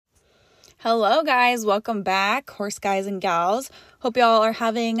Hello guys, welcome back, horse guys and gals. Hope y'all are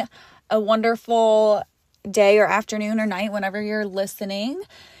having a wonderful day or afternoon or night whenever you're listening.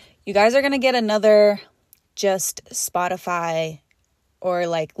 You guys are going to get another just Spotify or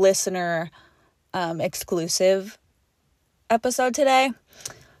like listener exclusive episode today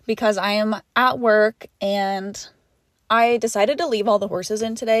because I am at work and I decided to leave all the horses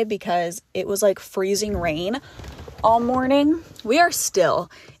in today because it was like freezing rain all morning. We are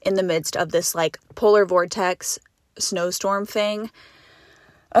still in the midst of this like polar vortex snowstorm thing.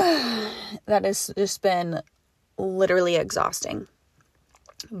 That has just been literally exhausting.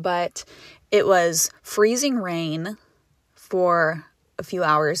 But it was freezing rain for a few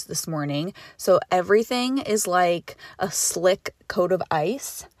hours this morning. So everything is like a slick coat of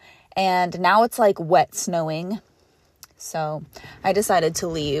ice. And now it's like wet snowing. So I decided to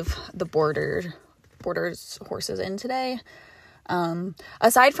leave the Borders horses in today.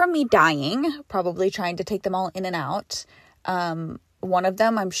 Aside from me dying, probably trying to take them all in and out, one of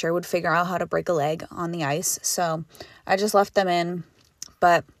them I'm sure would figure out how to break a leg on the ice. So I just left them in,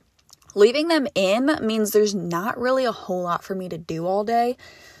 but leaving them in means there's not really a whole lot for me to do all day.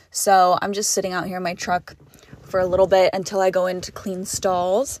 So I'm just sitting out here in my truck for a little bit until I go in to clean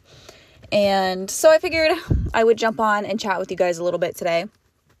stalls. And so I figured I would jump on and chat with you guys a little bit today.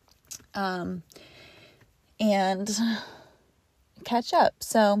 And catch up.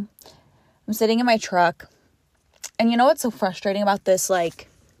 So I'm sitting in my truck, and you know what's so frustrating about this like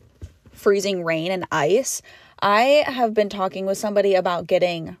freezing rain and ice? I have been talking with somebody about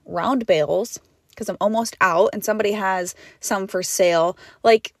getting round bales because I'm almost out, and somebody has some for sale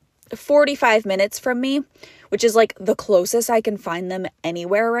like 45 minutes from me, which is like the closest I can find them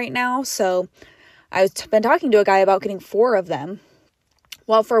anywhere right now. So I've been talking to a guy about getting 4 of them.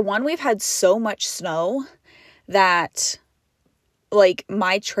 Well, for one, we've had so much snow that like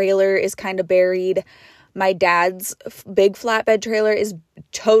my trailer is kind of buried. My dad's big flatbed trailer is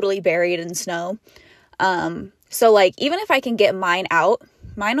totally buried in snow. So like even if I can get mine out,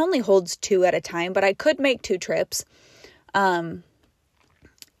 mine only holds 2 at a time, but I could make 2 trips. Now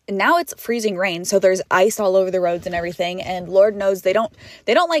it's freezing rain, so there's ice all over the roads and everything, and Lord knows they don't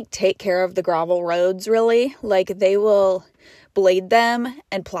like take care of the gravel roads really. Like they will blade them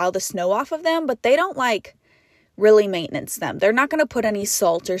and plow the snow off of them, but they don't like really maintenance them. They're not going to put any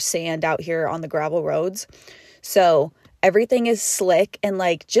salt or sand out here on the gravel roads. So everything is slick and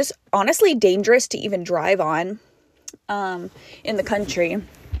like just honestly dangerous to even drive on in the country.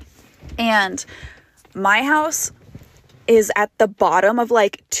 And my house is at the bottom of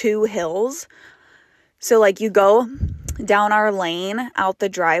like 2 hills. So like you go down our lane out the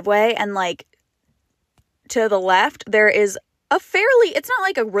driveway, and like to the left there is it's not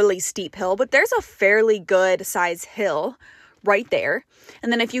like a really steep hill, but there's a fairly good size hill right there.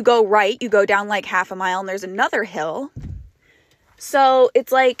 And then if you go right, you go down like half a mile and there's another hill. So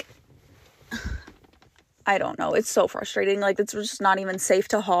it's like, I don't know. It's so frustrating. Like it's just not even safe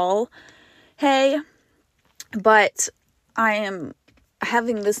to haul hay. But I am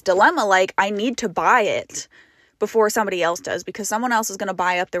having this dilemma. Like I need to buy it before somebody else does, because someone else is going to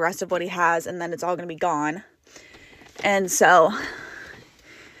buy up the rest of what he has and then it's all going to be gone. And so,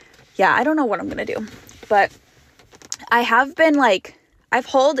 yeah, I don't know what I'm going to do, but I have been like, I've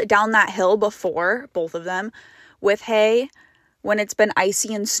hauled down that hill before, both of them, with hay when it's been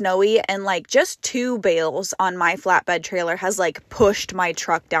icy and snowy, and like just 2 bales on my flatbed trailer has like pushed my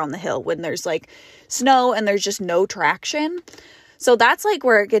truck down the hill when there's like snow and there's just no traction. So that's like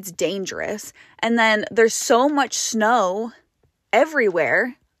where it gets dangerous. And then there's so much snow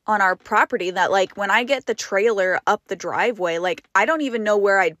everywhere on our property that like when I get the trailer up the driveway, like I don't even know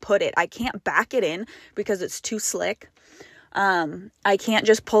where I'd put it. I can't back it in because it's too slick. I can't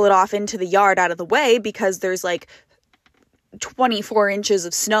just pull it off into the yard out of the way because there's like 24 inches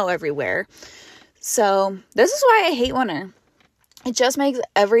of snow everywhere. So this is why I hate winter. It just makes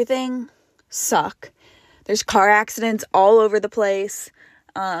everything suck. There's car accidents all over the place.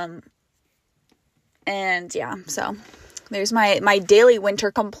 And yeah, so there's my daily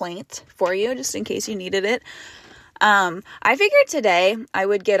winter complaint for you, just in case you needed it. I figured today I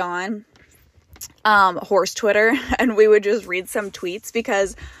would get on horse Twitter and we would just read some tweets,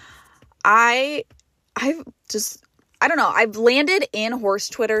 because I don't know, I've landed in horse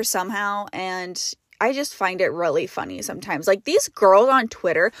Twitter somehow, and I just find it really funny sometimes. Like these girls on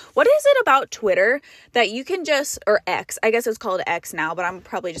Twitter, what is it about Twitter that you can just, or X, I guess it's called X now, but I'm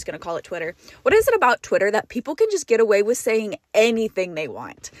probably just going to call it Twitter. What is it about Twitter that people can just get away with saying anything they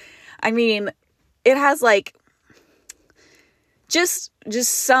want? I mean, it has like just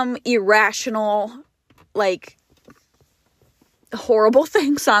some irrational, like horrible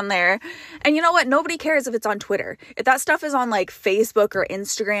things on there. And you know what? Nobody cares if it's on Twitter. If that stuff is on like Facebook or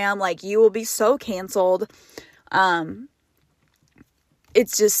Instagram, like you will be so canceled.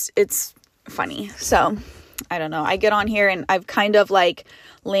 It's funny. So I don't know. I get on here and I've kind of like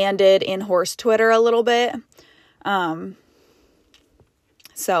landed in horse Twitter a little bit.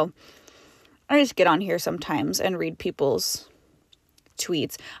 So I just get on here sometimes and read people's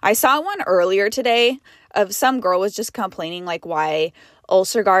tweets. I saw one earlier today of some girl was just complaining like why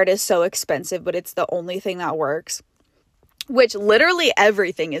Ulcer Guard is so expensive, but it's the only thing that works, which literally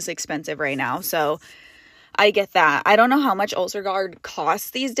everything is expensive right now. So I get that. I don't know how much Ulcer Guard costs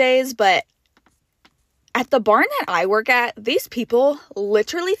these days, but at the barn that I work at, these people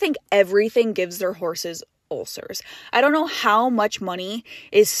literally think everything gives their horses ulcers. I don't know how much money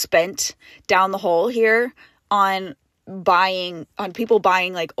is spent down the hole here on people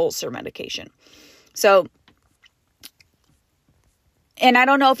buying like ulcer medication. So, and I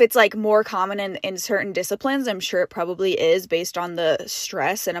don't know if it's like more common in certain disciplines. I'm sure it probably is based on the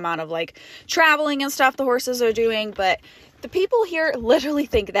stress and amount of like traveling and stuff the horses are doing. But the people here literally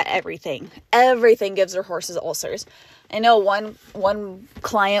think that everything gives their horses ulcers. I know one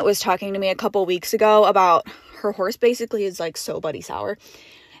client was talking to me a couple weeks ago about her horse basically is like so buddy sour.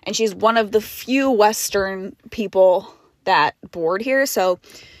 And she's one of the few Western people that board here. So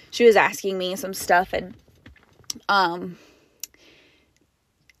she was asking me some stuff and her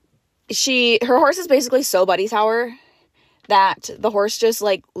horse is basically so buddy sour that the horse just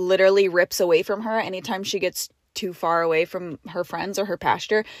like literally rips away from her anytime she gets too far away from her friends or her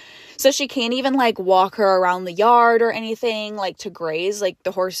pasture. So she can't even like walk her around the yard or anything like to graze. Like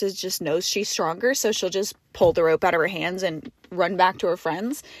the horse just knows she's stronger, so she'll just pull the rope out of her hands and run back to her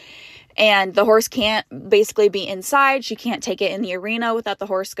friends. And the horse can't basically be inside. She can't take it in the arena without the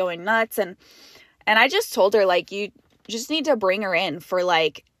horse going nuts. And I just told her, like, you just need to bring her in for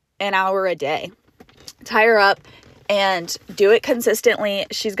like an hour a day, tie her up and do it consistently.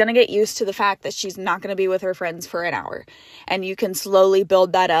 She's going to get used to the fact that she's not going to be with her friends for an hour, and you can slowly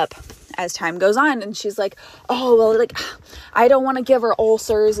build that up as time goes on. And she's like, oh, well, like, I don't want to give her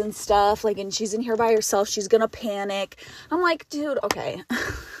ulcers and stuff. Like, and she's in here by herself. She's going to panic. I'm like, dude, okay.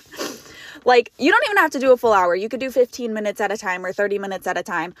 Like, you don't even have to do a full hour. You could do 15 minutes at a time or 30 minutes at a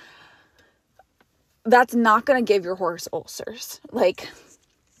time. That's not going to give your horse ulcers. Like,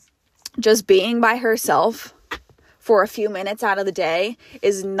 just being by herself for a few minutes out of the day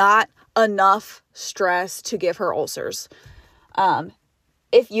is not enough stress to give her ulcers.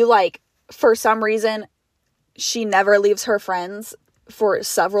 If you like, for some reason, she never leaves her friends for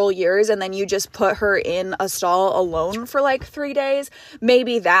several years and then you just put her in a stall alone for like 3 days,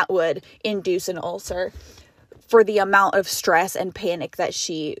 maybe that would induce an ulcer for the amount of stress and panic that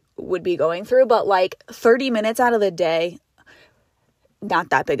she would be going through. But like 30 minutes out of the day, not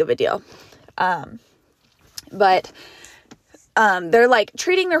that big of a deal. But they're like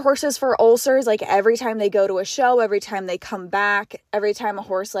treating their horses for ulcers like every time they go to a show, every time they come back, every time a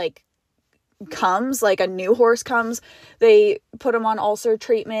horse like comes, like a new horse comes, they put them on ulcer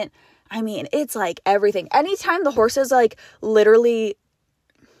treatment. I mean, it's like everything. Anytime the horses like literally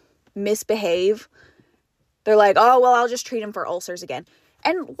misbehave, they're like, oh, well, I'll just treat him for ulcers again.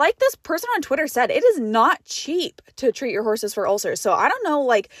 And like this person on Twitter said, it is not cheap to treat your horses for ulcers. So I don't know,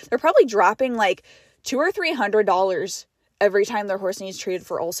 like they're probably dropping like $200 or $300 every time their horse needs treated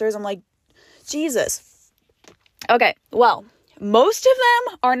for ulcers. I'm like, Jesus. Okay, well, most of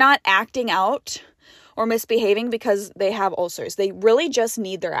them are not acting out or misbehaving because they have ulcers. They really just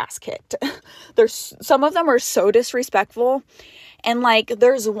need their ass kicked. Some of them are so disrespectful. And like,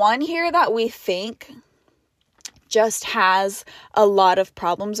 there's one here that we think just has a lot of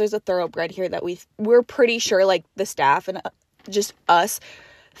problems. There's a thoroughbred here that we're pretty sure, like the staff and just us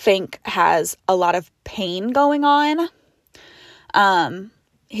think has a lot of pain going on.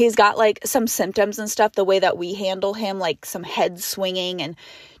 He's got like some symptoms and stuff, the way that we handle him, like some head swinging and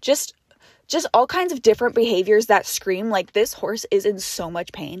just all kinds of different behaviors that scream like this horse is in so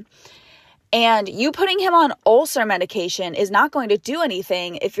much pain. And you putting him on ulcer medication is not going to do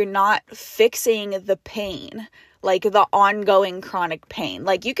anything if you're not fixing the pain, like the ongoing chronic pain.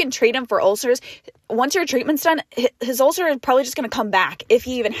 Like you can treat him for ulcers. Once your treatment's done, his ulcer is probably just going to come back if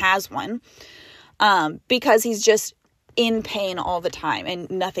he even has one, because he's just in pain all the time and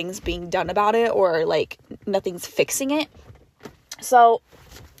nothing's being done about it, or like nothing's fixing it. So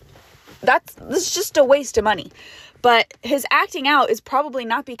that's just a waste of money. But his acting out is probably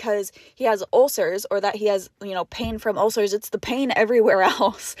not because he has ulcers or that he has, pain from ulcers. It's the pain everywhere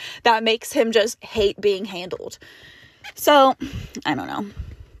else that makes him just hate being handled. So I don't know.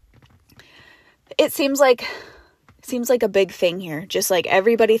 It seems like seems like a big thing here. Just like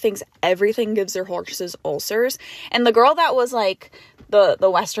everybody thinks everything gives their horses ulcers. And the girl that was like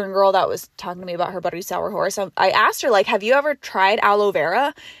the Western girl that was talking to me about her Buddy Sour horse, I asked her, like, have you ever tried aloe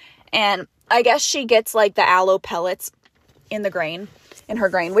vera? And I guess she gets like the aloe pellets in her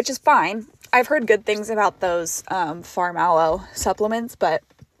grain, which is fine. I've heard good things about those farm aloe supplements, but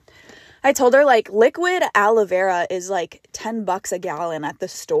I told her, like, liquid aloe vera is like $10 a gallon at the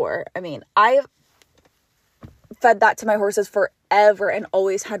store. I mean, I've fed that to my horses forever and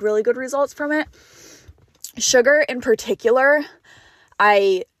always had really good results from it. Sugar in particular,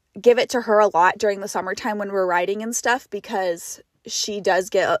 I give it to her a lot during the summertime when we're riding and stuff because she does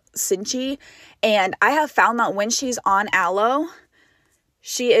get cinchy. And I have found that when she's on aloe,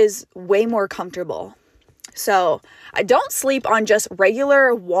 she is way more comfortable. So I don't sleep on just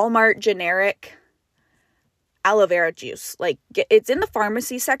regular Walmart generic aloe vera juice. Like, it's in the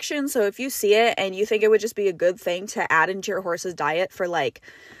pharmacy section. So if you see it and you think it would just be a good thing to add into your horse's diet for like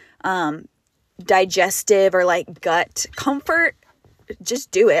digestive or like gut comfort,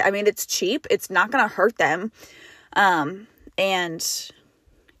 just do it. I mean, it's cheap. It's not going to hurt them. And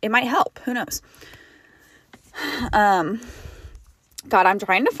it might help. Who knows? God, I'm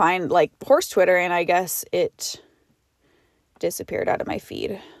trying to find like horse Twitter and I guess it disappeared out of my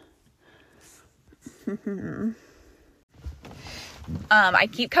feed. I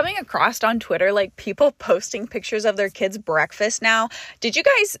keep coming across on Twitter like people posting pictures of their kids' breakfast now. Did you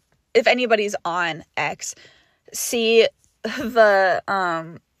guys, if anybody's on X, see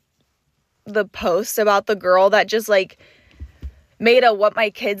the post about the girl that just like made a what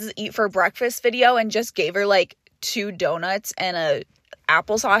my kids eat for breakfast video and just gave her like 2 donuts and a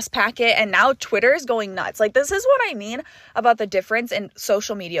applesauce packet, and now Twitter is going nuts. Like, this is what I mean about the difference in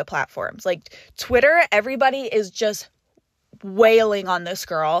social media platforms. Like, Twitter, everybody is just wailing on this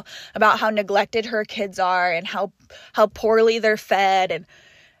girl about how neglected her kids are and how poorly they're fed. And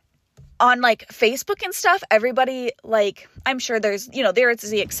on like Facebook and stuff, everybody, like, I'm sure there's, you know, there's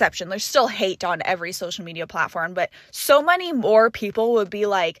the exception. There's still hate on every social media platform, but so many more people would be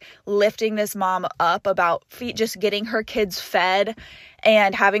like lifting this mom up about just getting her kids fed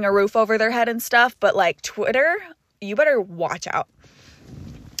and having a roof over their head and stuff. But like Twitter, you better watch out.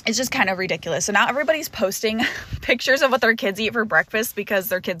 It's just kind of ridiculous. So now everybody's posting pictures of what their kids eat for breakfast because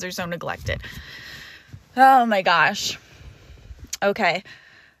their kids are so neglected. Oh my gosh. Okay.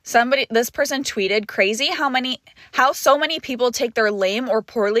 This person tweeted, crazy how so many people take their lame or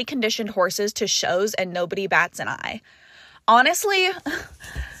poorly conditioned horses to shows and nobody bats an eye. Honestly,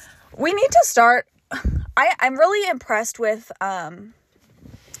 we need to start. I'm really impressed with,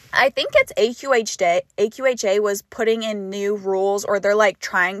 I think it's AQHA was putting in new rules, or they're like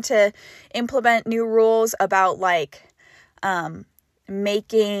trying to implement new rules about like,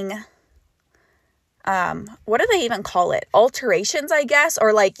 making, what do they even call it? Alterations, I guess.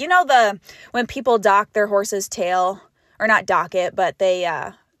 Or like, you know, when people dock their horse's tail, or not dock it, but they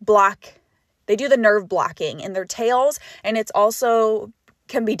do the nerve blocking in their tails. And it's also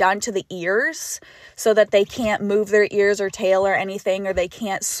can be done to the ears so that they can't move their ears or tail or anything, or they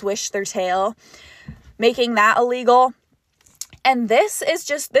can't swish their tail, making that illegal. And this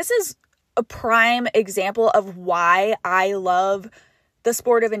is a prime example of why I love the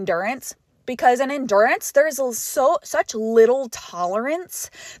sport of endurance. Because in endurance, there's such little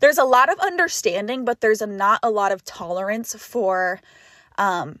tolerance. There's a lot of understanding, but there's not a lot of tolerance for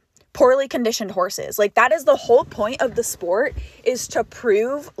poorly conditioned horses. Like, that is the whole point of the sport, is to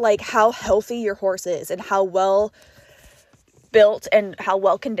prove like how healthy your horse is and how well built and how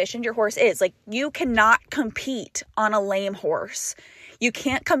well conditioned your horse is. Like, you cannot compete on a lame horse. You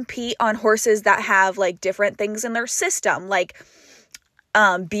can't compete on horses that have like different things in their system, like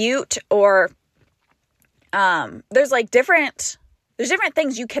Butte, or there's different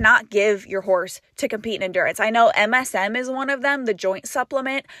things you cannot give your horse to compete in endurance. I know MSM is one of them, the joint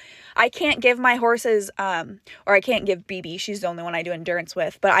supplement. I can't give my horses, or I can't give BB, she's the only one I do endurance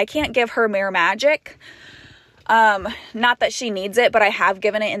with, but I can't give her Mare Magic. Not that she needs it, but I have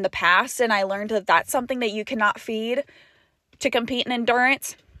given it in the past, and I learned that that's something that you cannot feed to compete in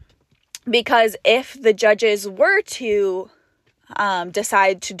endurance, because if the judges were to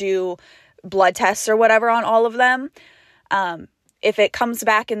decide to do blood tests or whatever on all of them, if it comes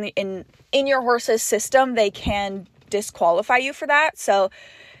back in your horse's system, they can disqualify you for that. So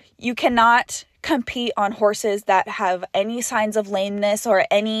you cannot compete on horses that have any signs of lameness or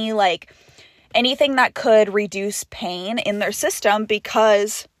anything that could reduce pain in their system,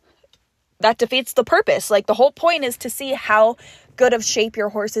 because that defeats the purpose. Like, the whole point is to see how good of shape your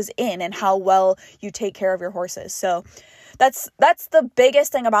horse is in and how well you take care of your horses. So that's the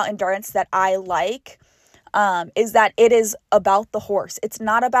biggest thing about endurance that I like. is that it is about the horse. It's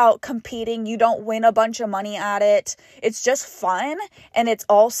not about competing. You don't win a bunch of money at it. It's just fun, and it's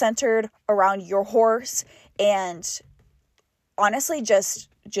all centered around your horse, and honestly, just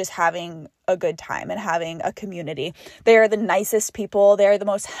having a good time and having a community. They are the nicest people. They're the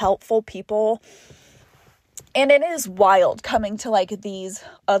most helpful people. And it is wild coming to like these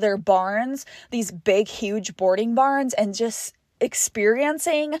other barns, these big, huge boarding barns, and just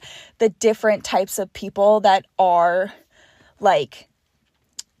experiencing the different types of people that are like,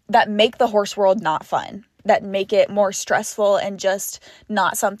 that make the horse world not fun, that make it more stressful and just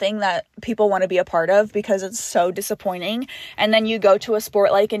not something that people want to be a part of because it's so disappointing. And then you go to a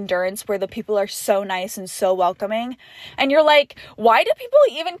sport like endurance where the people are so nice and so welcoming, and you're like, why do people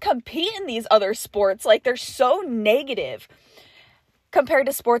even compete in these other sports? Like, they're so negative compared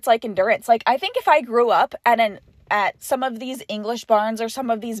to sports like endurance. Like, I think if I grew up at some of these English barns or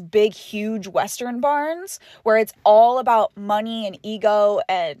some of these big, huge Western barns where it's all about money and ego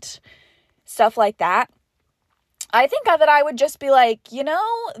and stuff like that, I think that I would just be like,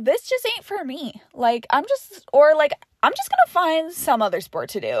 this just ain't for me. Like, I'm just gonna find some other sport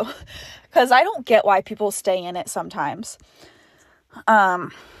to do because I don't get why people stay in it sometimes. So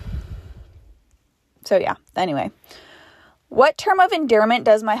yeah, anyway. What term of endearment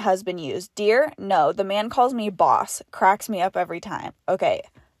does my husband use? Dear? No, the man calls me boss. Cracks me up every time. Okay.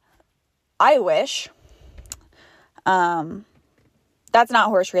 I wish. That's not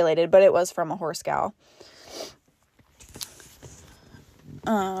horse related, but it was from a horse gal.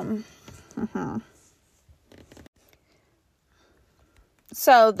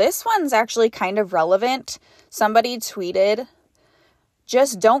 So this one's actually kind of relevant. Somebody tweeted,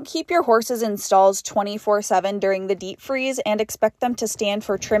 just don't keep your horses in stalls 24/7 during the deep freeze and expect them to stand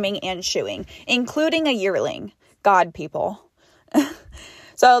for trimming and shoeing, including a yearling. God, people.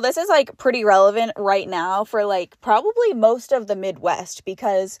 So this is like pretty relevant right now for like probably most of the Midwest,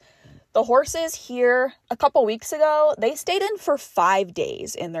 because the horses here a couple weeks ago, they stayed in for 5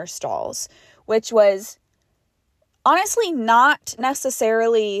 days in their stalls, which was honestly not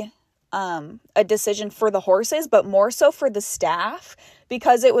necessarily a decision for the horses, but more so for the staff,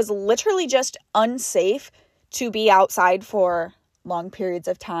 because it was literally just unsafe to be outside for long periods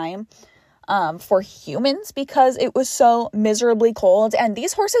of time for humans, because it was so miserably cold. And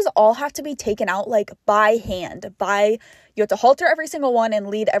these horses all have to be taken out like by hand. You have to halter every single one and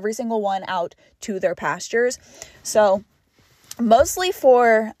lead every single one out to their pastures. So mostly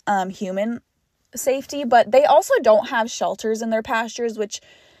for human safety, but they also don't have shelters in their pastures, which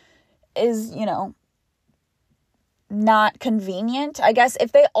is, not convenient. I guess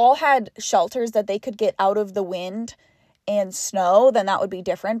if they all had shelters that they could get out of the wind and snow, then that would be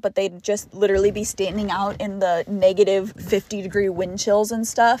different, but they'd just literally be standing out in the negative 50-degree wind chills and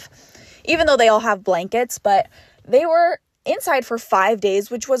stuff, even though they all have blankets. But they were inside for 5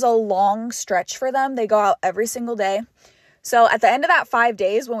 days, which was a long stretch for them. They go out every single day. So at the end of that 5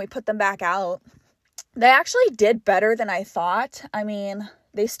 days, when we put them back out, they actually did better than I thought. I mean,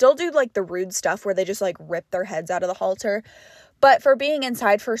 they still do like the rude stuff where they just like rip their heads out of the halter. But for being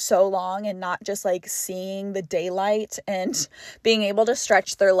inside for so long and not just like seeing the daylight and being able to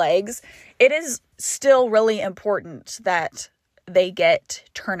stretch their legs, it is still really important that they get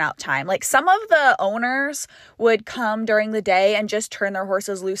turnout time. Like, some of the owners would come during the day and just turn their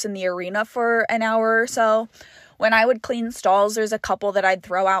horses loose in the arena for an hour or so. When I would clean stalls, there's a couple that I'd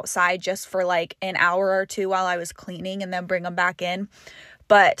throw outside just for like an hour or two while I was cleaning and then bring them back in.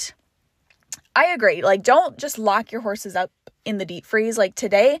 But I agree. Like, don't just lock your horses up in the deep freeze. Like,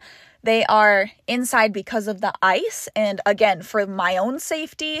 today they are inside because of the ice, and again, for my own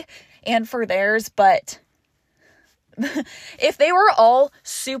safety and for theirs. But if they were all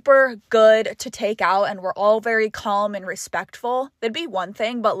super good to take out and were all very calm and respectful, that'd be one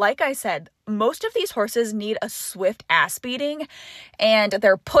thing. But like I said, most of these horses need a swift ass beating, and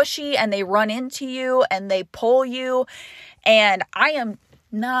they're pushy and they run into you and they pull you. And I am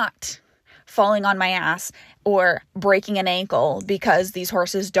not falling on my ass or breaking an ankle because these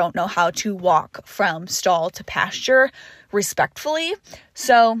horses don't know how to walk from stall to pasture respectfully.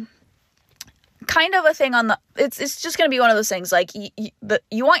 So kind of a thing on the, it's just going to be one of those things. Like,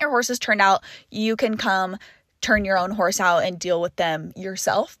 you want your horses turned out, you can come turn your own horse out and deal with them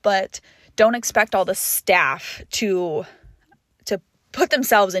yourself, but don't expect all the staff to put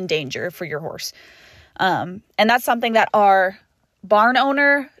themselves in danger for your horse. And that's something that our barn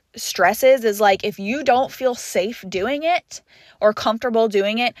owner stresses, is like, if you don't feel safe doing it or comfortable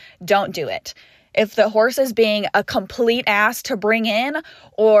doing it, don't do it. If the horse is being a complete ass to bring in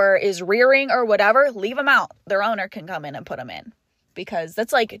or is rearing or whatever, leave them out. Their owner can come in and put them in. because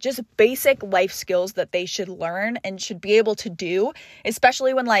that's like just basic life skills that they should learn and should be able to do,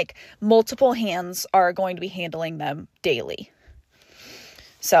 especially when like multiple hands are going to be handling them daily.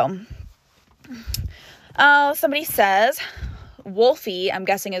 So, somebody says, Wolfie, I'm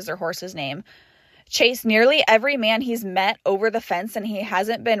guessing is their horse's name, chased nearly every man he's met over the fence and he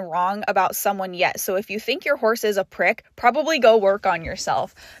hasn't been wrong about someone yet. So if you think your horse is a prick, probably go work on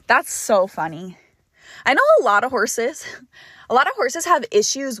yourself. That's so funny. I know a lot of horses have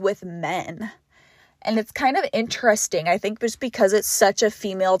issues with men. And it's kind of interesting, I think, just because it's such a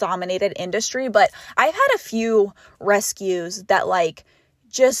female-dominated industry. But I've had a few rescues that, like,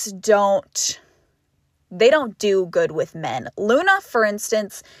 just they don't do good with men. Luna, for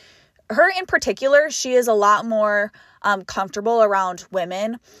instance, her in particular, she is a lot more comfortable around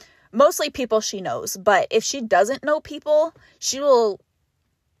women, mostly people she knows. But if she doesn't know people, she'll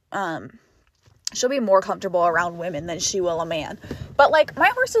be more comfortable around women than she will a man. But like my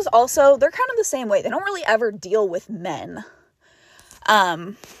horses also, they're kind of the same way. They don't really ever deal with men.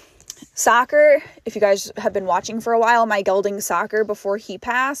 Soccer, if you guys have been watching for a while, my gelding Soccer, before he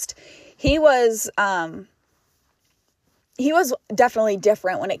passed, he was definitely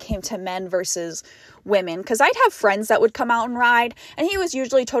different when it came to men versus women, because I'd have friends that would come out and ride, and he was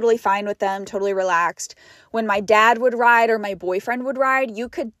usually totally fine with them, totally relaxed. When my dad would ride or my boyfriend would ride, you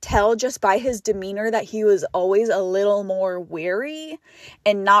could tell just by his demeanor that he was always a little more wary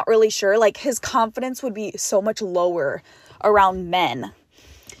and not really sure. Like, his confidence would be so much lower around men.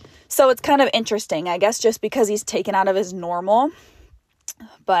 So it's kind of interesting, I guess, just because he's taken out of his normal.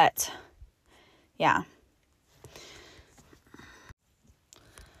 But yeah.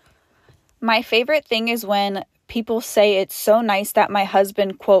 My favorite thing is when people say it's so nice that my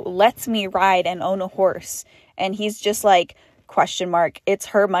husband, quote, lets me ride and own a horse. And he's just like, question mark, it's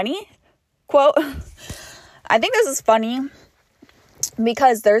her money, quote. I think this is funny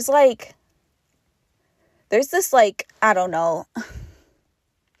because there's this like, I don't know,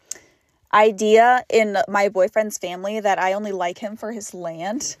 idea in my boyfriend's family that I only like him for his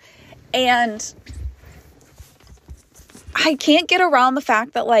land. And I can't get around the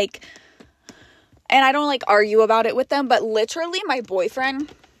fact that like, and I don't like argue about it with them, but literally my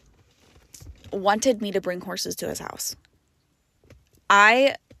boyfriend wanted me to bring horses to his house.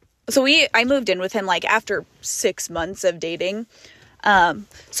 I moved in with him like after 6 months of dating.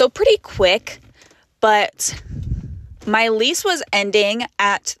 So pretty quick, but my lease was ending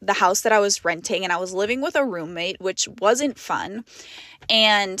at the house that I was renting, and I was living with a roommate, which wasn't fun.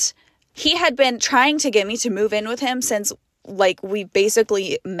 And he had been trying to get me to move in with him since like we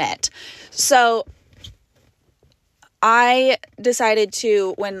basically met. So I decided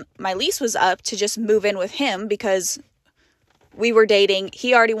to, when my lease was up, to just move in with him because we were dating.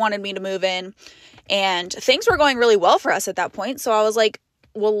 He already wanted me to move in, and things were going really well for us at that point. So I was like,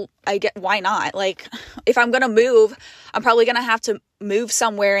 well, why not? Like, if I'm going to move, I'm probably going to have to move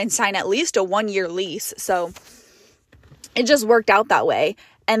somewhere and sign at least a 1-year lease. So it just worked out that way.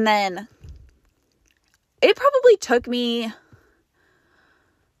 And then it probably took me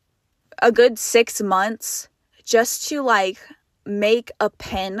a good 6 months just to like make a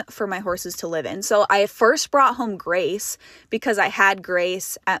pen for my horses to live in. So I first brought home Grace because I had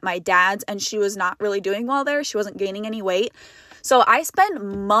Grace at my dad's and she was not really doing well there. She wasn't gaining any weight. So I spent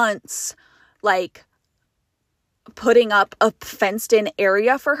months like putting up a fenced in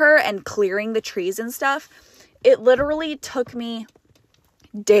area for her and clearing the trees and stuff. It literally took me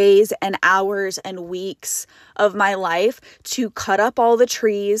days and hours and weeks of my life to cut up all the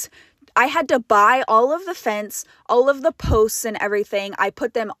trees. I had to buy all of the fence, all of the posts and everything. I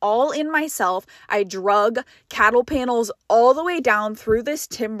put them all in myself. I drug cattle panels all the way down through this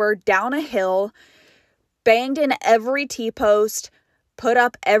timber, down a hill, banged in every T-post, put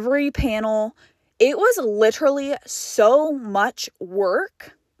up every panel. It was literally so much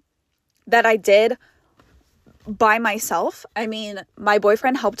work that I did by myself. I mean, my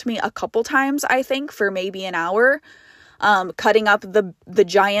boyfriend helped me a couple times, I think, for maybe an hour. Cutting up the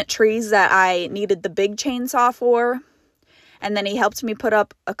giant trees that I needed the big chainsaw for. And then he helped me put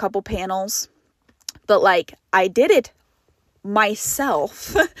up a couple panels. But like, I did it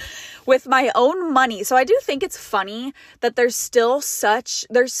myself with my own money. So I do think it's funny that there's still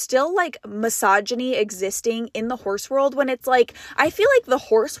like misogyny existing in the horse world, when it's like, I feel like the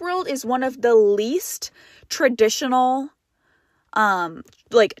horse world is one of the least traditional,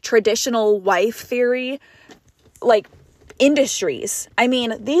 traditional wife theory, like, industries. I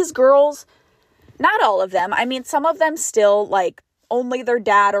mean, these girls, not all of them. I mean, some of them still, like, only their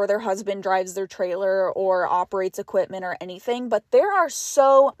dad or their husband drives their trailer or operates equipment or anything. But there are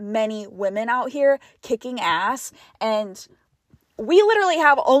so many women out here kicking ass and we literally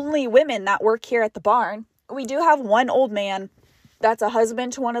have only women that work here at the barn. We do have one old man that's a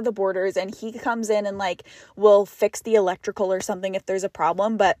husband to one of the boarders, and he comes in and like will fix the electrical or something if there's a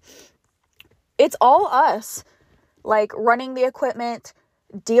problem, but it's all us, like running the equipment,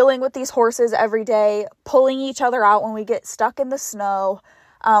 dealing with these horses every day, pulling each other out when we get stuck in the snow.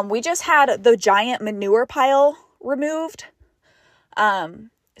 We just had the giant manure pile removed.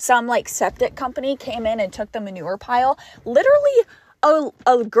 Some like septic company came in and took the manure pile. Literally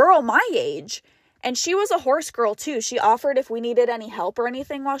a girl my age. And she was a horse girl too. She offered if we needed any help or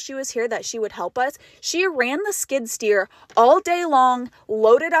anything while she was here that she would help us. She ran the skid steer all day long,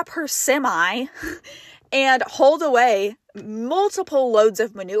 loaded up her semi, and hauled away multiple loads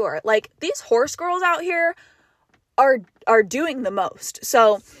of manure. Like, these horse girls out here are doing the most.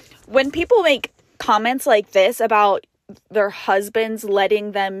 So when people make comments like this about their husbands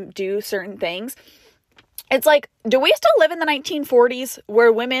letting them do certain things, it's like, do we still live in the 1940s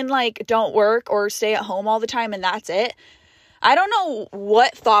where women like don't work or stay at home all the time and that's it? I don't know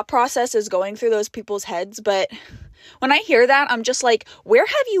what thought process is going through those people's heads, but when I hear that, I'm just like, where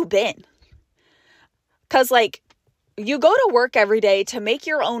have you been? Because like, you go to work every day to make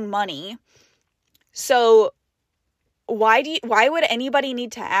your own money. So why would anybody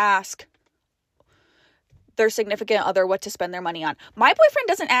need to ask their significant other what to spend their money on? My boyfriend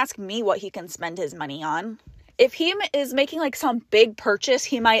doesn't ask me what he can spend his money on. If he is making like some big purchase,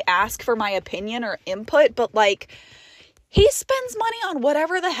 he might ask for my opinion or input, but like, he spends money on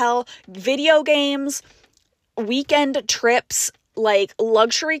whatever the hell, video games, weekend trips, like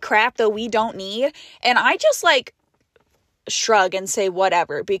luxury crap that we don't need. And I just like shrug and say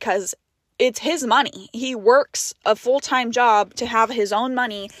whatever, because it's his money. He works a full-time job to have his own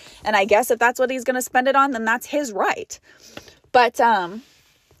money. And I guess if that's what he's going to spend it on, then that's his right. But,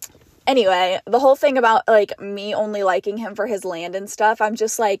 anyway, the whole thing about like me only liking him for his land and stuff, I'm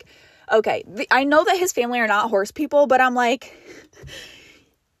just like, okay, I know that his family are not horse people, but I'm like,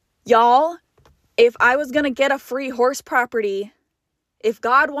 y'all, if I was going to get a free horse property, if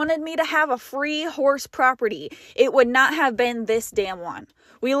God wanted me to have a free horse property, it would not have been this damn one.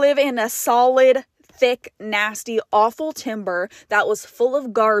 We live in a solid, thick, nasty, awful timber that was full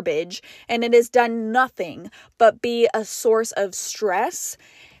of garbage, and it has done nothing but be a source of stress,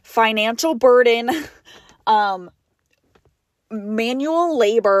 financial burden, manual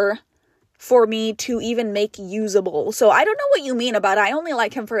labor for me to even make usable. So I don't know what you mean about I only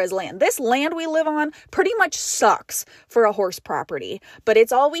like him for his land. This land we live on pretty much sucks for a horse property, but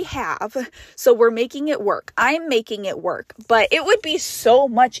it's all we have. So we're making it work. I'm making it work, but it would be so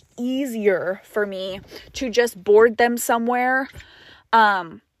much easier for me to just board them somewhere,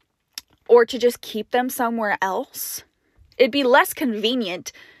 or to just keep them somewhere else. It'd be less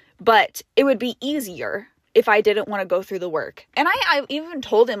convenient, but it would be easier if I didn't want to go through the work. And I even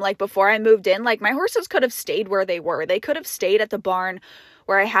told him, like, before I moved in, like, my horses could have stayed where they were. They could have stayed at the barn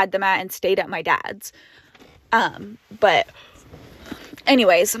where I had them at and stayed at my dad's. But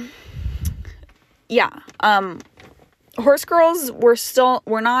anyways, yeah. Horse girls,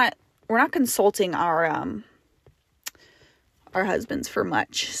 we're not consulting our husbands for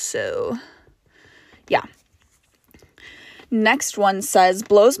much. So yeah. Next one says,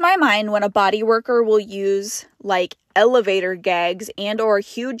 blows my mind when a body worker will use like elevator gags and or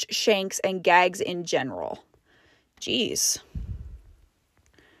huge shanks and gags in general. Jeez.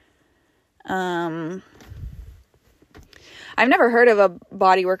 I've never heard of a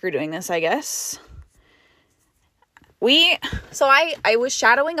body worker doing this, I guess. I was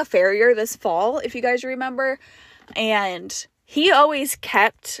shadowing a farrier this fall, if you guys remember, and he always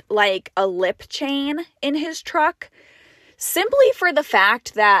kept like a lip chain in his truck. Simply for the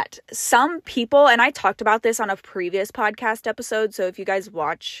fact that some people, and I talked about this on a previous podcast episode, so if you guys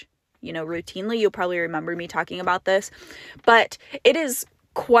watch, routinely, you'll probably remember me talking about this, but it is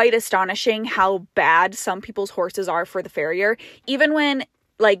quite astonishing how bad some people's horses are for the farrier. Even when,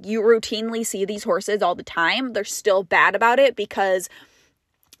 like, you routinely see these horses all the time, they're still bad about it because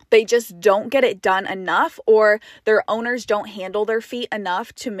they just don't get it done enough, or their owners don't handle their feet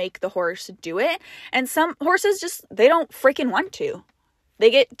enough to make the horse do it. And some horses just, they don't freaking want to.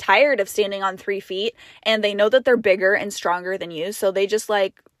 They get tired of standing on 3 feet, and they know that they're bigger and stronger than you. So they just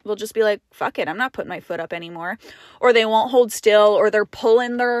will just be like, fuck it, I'm not putting my foot up anymore. Or they won't hold still, or they're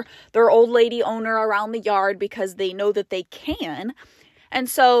pulling their old lady owner around the yard because they know that they can. And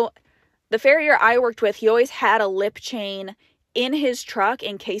so the farrier I worked with, he always had a lip chain in his truck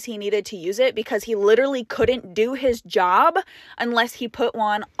in case he needed to use it, because he literally couldn't do his job unless he put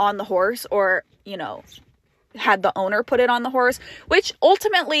one on the horse, or, had the owner put it on the horse, which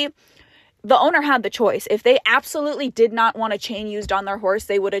ultimately the owner had the choice. If they absolutely did not want a chain used on their horse,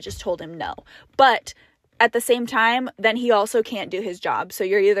 they would have just told him no. But at the same time, then he also can't do his job. So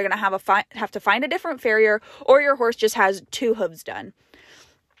you're either going to have to find a different farrier, or your horse just has 2 hooves done.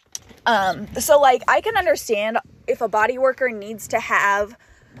 So like, I can understand if a body worker needs to have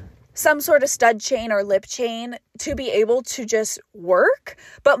some sort of stud chain or lip chain to be able to just work,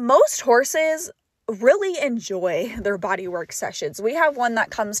 but most horses really enjoy their body work sessions. We have one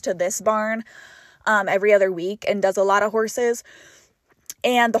that comes to this barn every other week and does a lot of horses,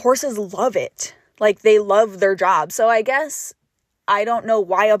 and the horses love it. Like, they love their job. So I guess I don't know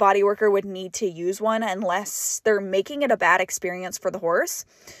why a body worker would need to use one unless they're making it a bad experience for the horse,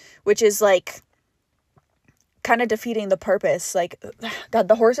 which is like kind of defeating the purpose. Like, God,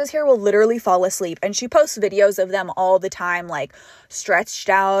 the horses here will literally fall asleep. And she posts videos of them all the time, like stretched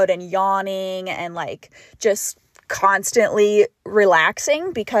out and yawning and like just constantly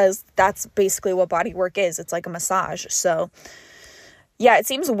relaxing, because that's basically what body work is. It's like a massage. So yeah, it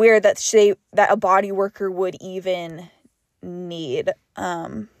seems weird that a body worker would even need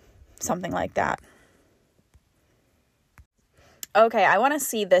something like that. Okay, I want to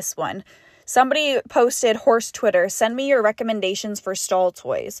see this one. Somebody posted, horse Twitter, send me your recommendations for stall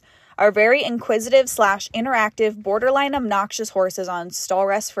toys. Our very inquisitive / interactive, borderline obnoxious horse is on stall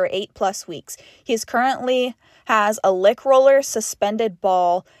rest for 8+ weeks. He's currently has a lick roller, suspended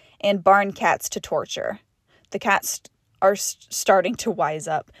ball, and barn cats to torture. The cats are starting to wise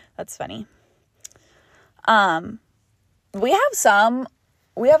up. That's funny. We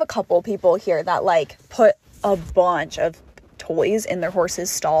have a couple people here that like put a bunch of toys in their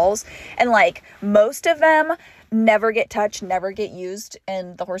horses' stalls, and like most of them never get touched, never get used,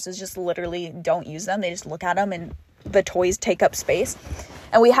 and the horses just literally don't use them. They just look at them and the toys take up space.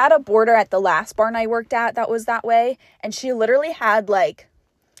 And we had a boarder at the last barn I worked at that was that way, and she literally had like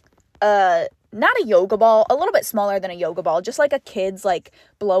not a yoga ball, a little bit smaller than a yoga ball, just like a kid's like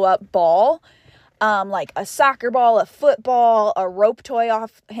blow up ball, like a soccer ball, a football, a rope toy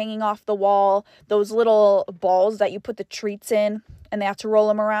hanging off the wall, those little balls that you put the treats in and they have to roll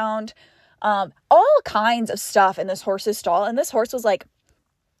them around, all kinds of stuff in this horse's stall. And this horse was like,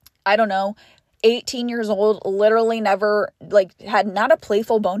 I don't know, 18 years old, literally never like had not a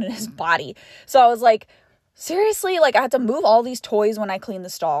playful bone in his body. So I was like, seriously, like I had to move all these toys when I cleaned the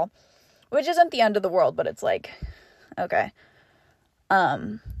stall, which isn't the end of the world, but it's like, okay.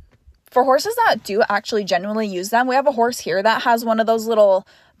 For horses that do actually genuinely use them, we have a horse here that has one of those little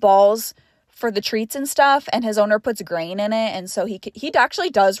balls for the treats and stuff, and his owner puts grain in it, and so he actually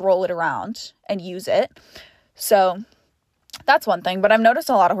does roll it around and use it. So that's one thing, but I've noticed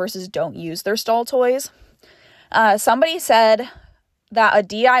a lot of horses don't use their stall toys. Somebody said that a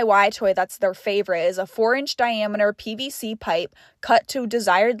DIY toy that's their favorite is a 4-inch diameter PVC pipe cut to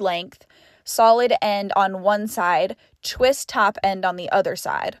desired length, solid end on one side, twist top end on the other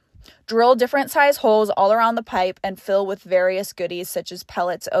side. Drill different size holes all around the pipe and fill with various goodies such as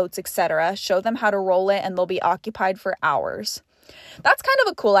pellets, oats, etc. Show them how to roll it and they'll be occupied for hours. That's kind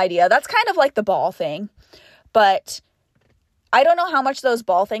of a cool idea. That's kind of like the ball thing. But I don't know how much those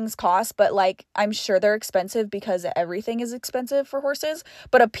ball things cost, but like I'm sure they're expensive because everything is expensive for horses.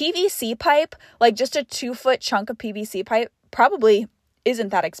 But a PVC pipe, like just a 2-foot chunk of PVC pipe, probably isn't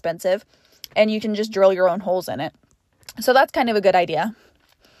that expensive. And you can just drill your own holes in it. So that's kind of a good idea.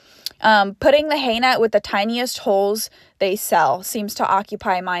 Putting the hay net with the tiniest holes they sell seems to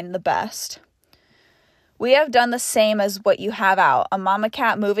occupy mine the best. We have done the same as what you have out. A mama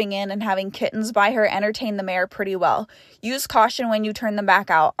cat moving in and having kittens by her entertain the mare pretty well. Use caution when you turn them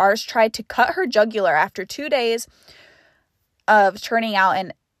back out. Ours tried to cut her jugular after 2 days of turning out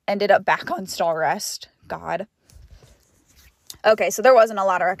and ended up back on stall rest. God. Okay, so there wasn't a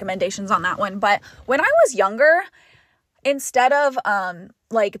lot of recommendations on that one, but when I was younger, instead of,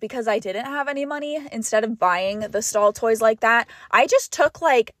 because I didn't have any money, instead of buying the stall toys like that, I just took,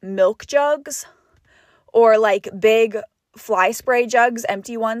 like, milk jugs or, like, big fly spray jugs,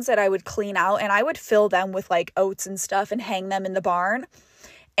 empty ones that I would clean out, and I would fill them with, like, oats and stuff and hang them in the barn,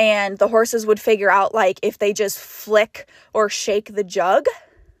 and the horses would figure out, like, if they just flick or shake the jug,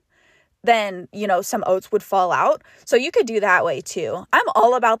 then, some oats would fall out. So you could do that way, too. I'm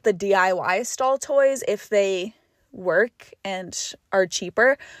all about the DIY stall toys if they work and are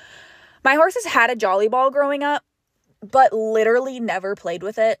cheaper. My horses had a Jolly Ball growing up, but literally never played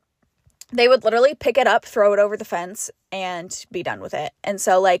with it. They would literally pick it up, throw it over the fence, and be done with it. And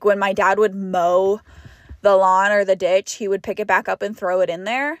so, like, when my dad would mow the lawn or the ditch, he would pick it back up and throw it in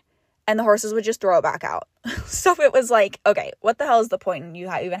there, and the horses would just throw it back out. So it was like, okay, what the hell is the point in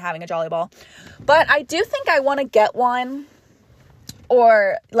you even having a Jolly Ball? But I do think I want to get one,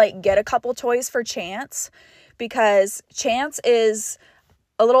 or like get a couple toys for Chance, because Chance is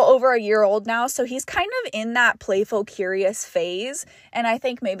a little over a year old now, so he's kind of in that playful, curious phase, and I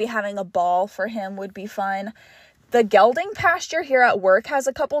think maybe having a ball for him would be fun. The gelding pasture here at work has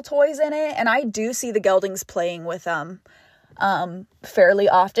a couple toys in it, and I do see the geldings playing with them fairly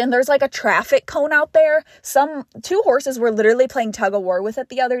often. There's like a traffic cone out there. Two horses were literally playing tug of war with it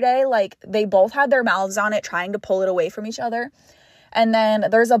the other day. Like, they both had their mouths on it trying to pull it away from each other. And then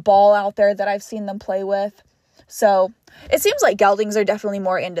there's a ball out there that I've seen them play with. So it seems like geldings are definitely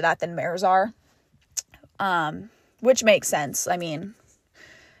more into that than mares are, which makes sense. I mean,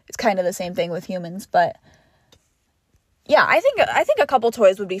 it's kind of the same thing with humans, but yeah, I think a couple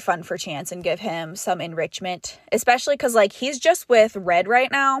toys would be fun for Chance and give him some enrichment, especially because like he's just with Red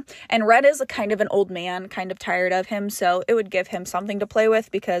right now, and Red is a kind of an old man, kind of tired of him, so it would give him something to play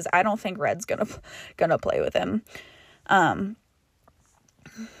with, because I don't think Red's gonna play with him.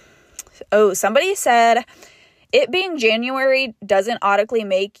 Oh, somebody said it being January doesn't automatically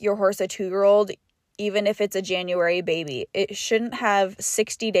make your horse a 2-year-old, even if it's a January baby. It shouldn't have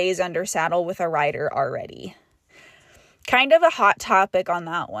 60 days under saddle with a rider already. Kind of a hot topic on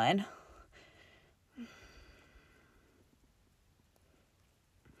that one.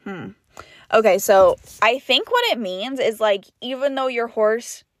 Okay, so I think what it means is like, even though your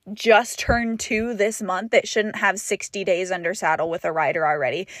horse just turned 2 this month, it shouldn't have 60 days under saddle with a rider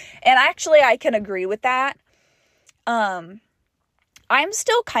already. And actually, I can agree with that. I'm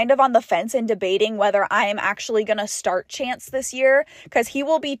still kind of on the fence and debating whether I am actually going to start Chance this year, because he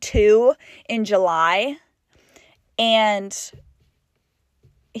will be 2 in July. And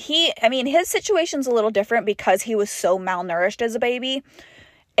his situation's a little different because he was so malnourished as a baby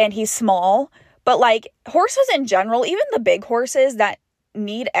and he's small. But like, horses in general, even the big horses that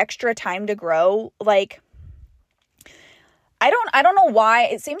need extra time to grow, like, I don't know why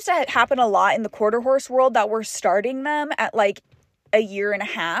it seems to happen a lot in the quarter horse world that we're starting them at like a year and a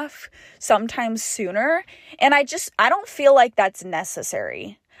half, sometimes sooner. And I don't feel like that's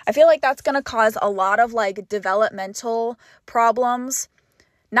necessary. I feel like that's going to cause a lot of like developmental problems,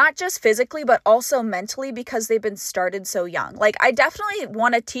 not just physically, but also mentally, because they've been started so young. Like, I definitely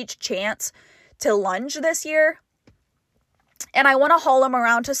want to teach Chance to lunge this year. And I want to haul him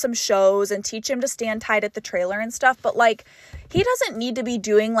around to some shows and teach him to stand tight at the trailer and stuff. But like, he doesn't need to be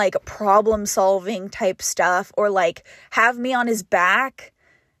doing like problem solving type stuff or like have me on his back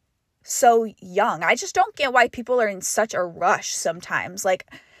so young. I just don't get why people are in such a rush sometimes. Like,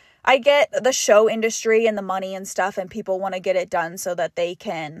 I get the show industry and the money and stuff, and people want to get it done so that they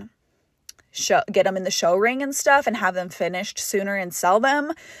can get them in the show ring and stuff and have them finished sooner and sell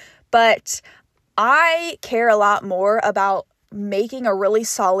them. But I care a lot more about making a really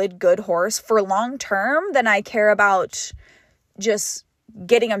solid, good horse for long term than I care about just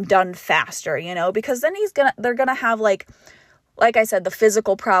getting him done faster, you know, because then they're gonna have like I said, the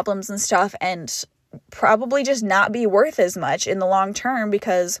physical problems and stuff, and probably just not be worth as much in the long term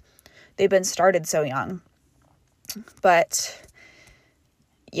because they've been started so young. But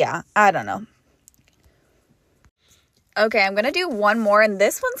yeah, I don't know. Okay, I'm going to do one more, and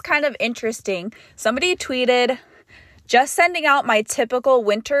this one's kind of interesting. Somebody tweeted, just sending out my typical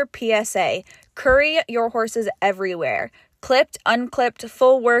winter PSA. Curry your horses everywhere. Clipped, unclipped,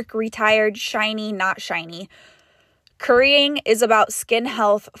 full work, retired, shiny, not shiny. Currying is about skin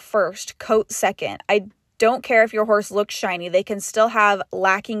health first, coat second. I don't care if your horse looks shiny. They can still have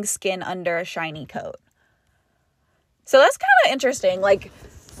lacking skin under a shiny coat. So that's kind of interesting. Like,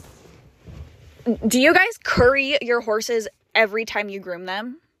 do you guys curry your horses every time you groom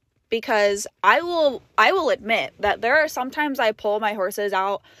them? Because I will admit that there are sometimes I pull my horses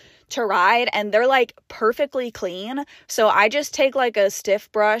out to ride and they're like perfectly clean. So I just take like a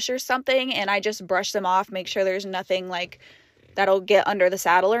stiff brush or something and I just brush them off, make sure there's nothing like that'll get under the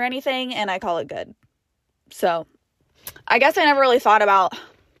saddle or anything, and I call it good. So I guess I never really thought about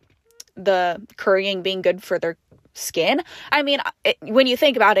the currying being good for their skin. I mean, when you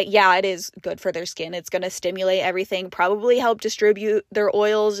think about it, yeah, it is good for their skin. It's going to stimulate everything, probably help distribute their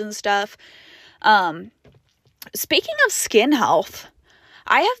oils and stuff. Speaking of skin health,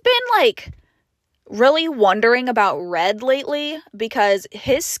 I have been like really wondering about Red lately because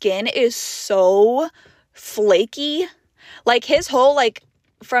his skin is so flaky. Like his whole, like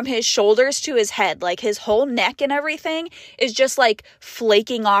from his shoulders to his head, like his whole neck and everything is just like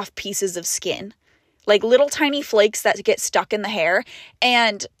flaking off pieces of skin. Like little tiny flakes that get stuck in the hair.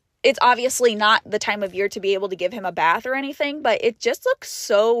 And it's obviously not the time of year to be able to give him a bath or anything, but it just looks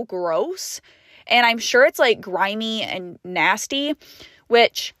so gross. And I'm sure it's like grimy and nasty,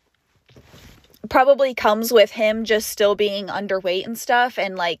 which probably comes with him just still being underweight and stuff,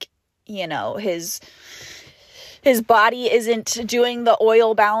 and like, you know, his body isn't doing the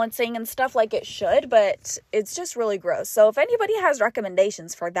oil balancing and stuff like it should, but it's just really gross. So if anybody has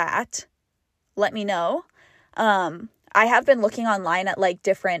recommendations for that, let me know. I have been looking online at like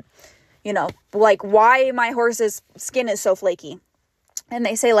different, you know, like why my horse's skin is so flaky. And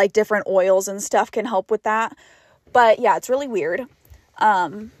they say like different oils and stuff can help with that. But yeah, it's really weird.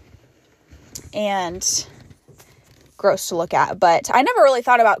 And gross to look at. But I never really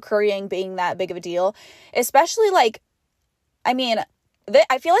thought about currying being that big of a deal. Especially like, I mean,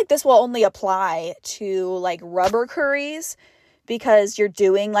 I feel like this will only apply to like rubber curries because you're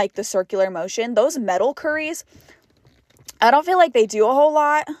doing like the circular motion. Those metal curries, I don't feel like they would do a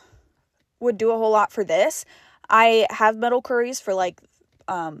whole lot for this. I have metal curries for like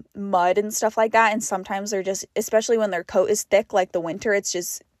mud and stuff like that, and sometimes they're just, especially when their coat is thick like the winter, it's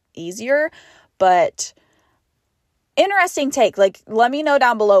just easier. But interesting take. Like, let me know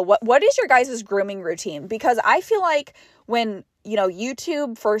down below what is your guys' grooming routine, because I feel like when, you know,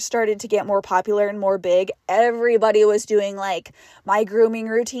 YouTube first started to get more popular and more big, everybody was doing like my grooming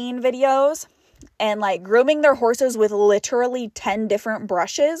routine videos and like grooming their horses with literally 10 different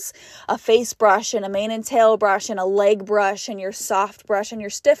brushes, a face brush and a mane and tail brush and a leg brush and your soft brush and your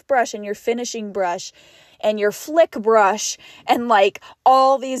stiff brush and your finishing brush and your flick brush and like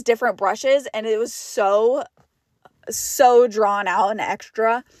all these different brushes. And it was so drawn out and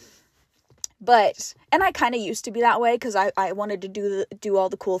extra. But, and I kind of used to be that way because I wanted to do all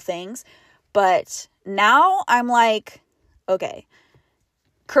the cool things. But now I'm like, okay,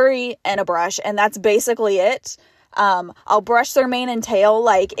 curry and a brush, and that's basically it. I'll brush their mane and tail,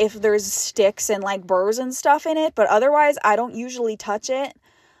 like if there's sticks and like burrs and stuff in it, but otherwise I don't usually touch it.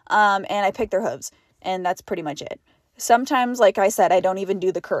 And I pick their hooves, and that's pretty much it. Sometimes, like I said, I don't even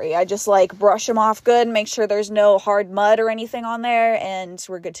do the curry. I just like brush them off good, make sure there's no hard mud or anything on there, and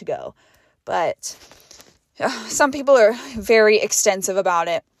we're good to go. But some people are very extensive about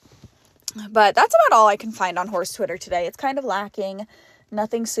it. But that's about all I can find on horse Twitter today. It's kind of lacking.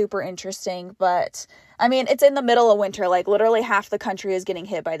 Nothing super interesting, but I mean, it's in the middle of winter. Like literally half the country is getting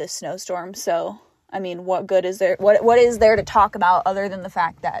hit by this snowstorm. So, I mean, what good is there? What is there to talk about other than the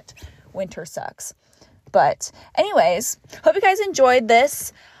fact that winter sucks? But anyways, hope you guys enjoyed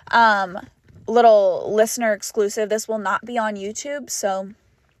this little listener exclusive. This will not be on YouTube, so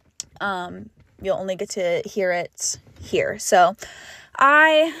you'll only get to hear it here. So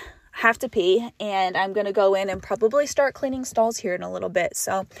I have to pee, and I'm going to go in and probably start cleaning stalls here in a little bit.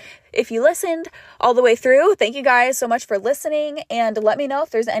 So if you listened all the way through, thank you guys so much for listening, and let me know if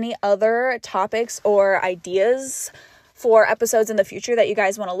there's any other topics or ideas for episodes in the future that you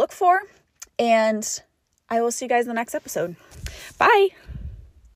guys want to look for, and I will see you guys in the next episode. Bye.